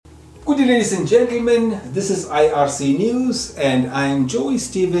Good day, ladies and gentlemen. This is IRC News, and I am Joey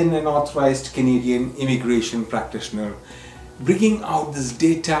Stephen, an authorized Canadian immigration practitioner, bringing out this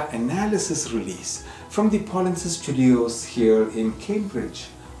data analysis release from the Polinsys Studios here in Cambridge,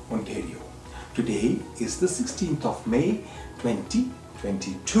 Ontario. Today is the 16th of May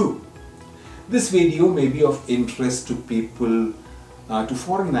 2022. This video may be of interest to people, to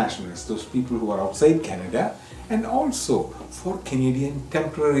foreign nationals, those people who are outside Canada, and also for Canadian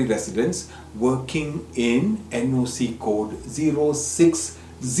temporary residents working in NOC code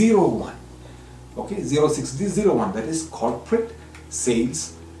 0601. Okay, 0601, that is Corporate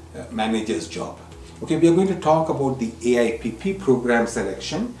Sales Manager's job. Okay, we are going to talk about the AIPP program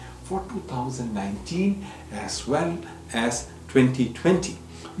selection for 2019 as well as 2020,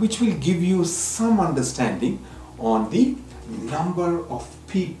 which will give you some understanding on the number of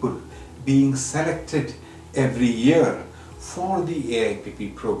people being selected every year for the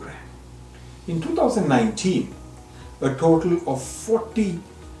AIPP program. In 2019, a total of 40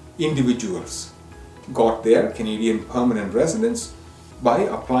 individuals got their Canadian permanent residence by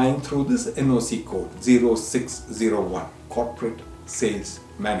applying through this NOC code 0601, Corporate Sales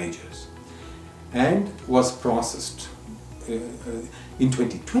Managers, and was processed in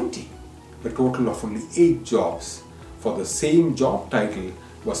 2020. A total of only 8 jobs for the same job title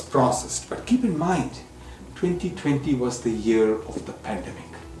was processed. But keep in mind, 2020 was the year of the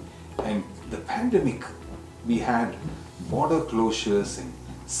pandemic, and the pandemic, we had border closures and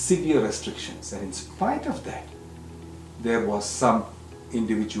severe restrictions, and in spite of that, there was some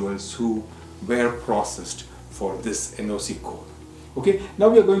individuals who were processed for this NOC code. Okay, now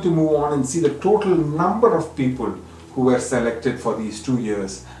we are going to move on and see the total number of people who were selected for these 2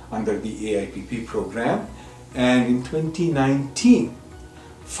 years under the AIPP program. And in 2019,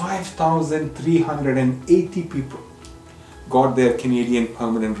 5,380 people got their Canadian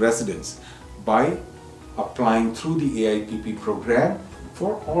permanent residence by applying through the AIPP program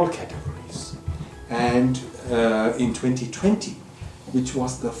for all categories. And in 2020, which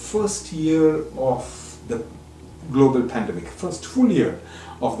was the first year of the global pandemic, first full year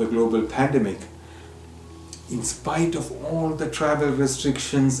of the global pandemic, in spite of all the travel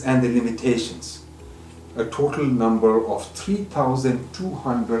restrictions and the limitations, a total number of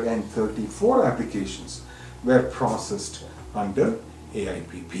 3,234 applications were processed under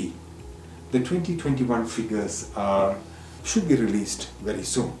AIPP. The 2021 figures should be released very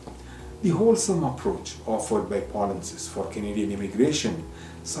soon. The wholesome approach offered by Polinsys for Canadian immigration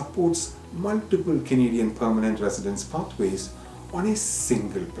supports multiple Canadian permanent residence pathways on a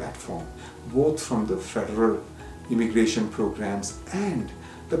single platform, both from the federal immigration programs and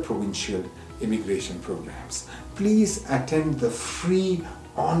the provincial immigration programs. Please attend the free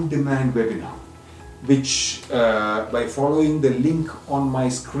on-demand webinar, which by following the link on my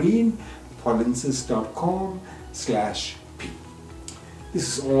screen, polinsys.com/p.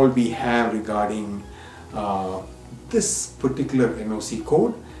 This is all we have regarding this particular NOC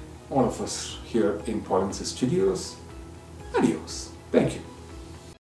code. All of us here in Polinsys Studios. Adios. Thank you.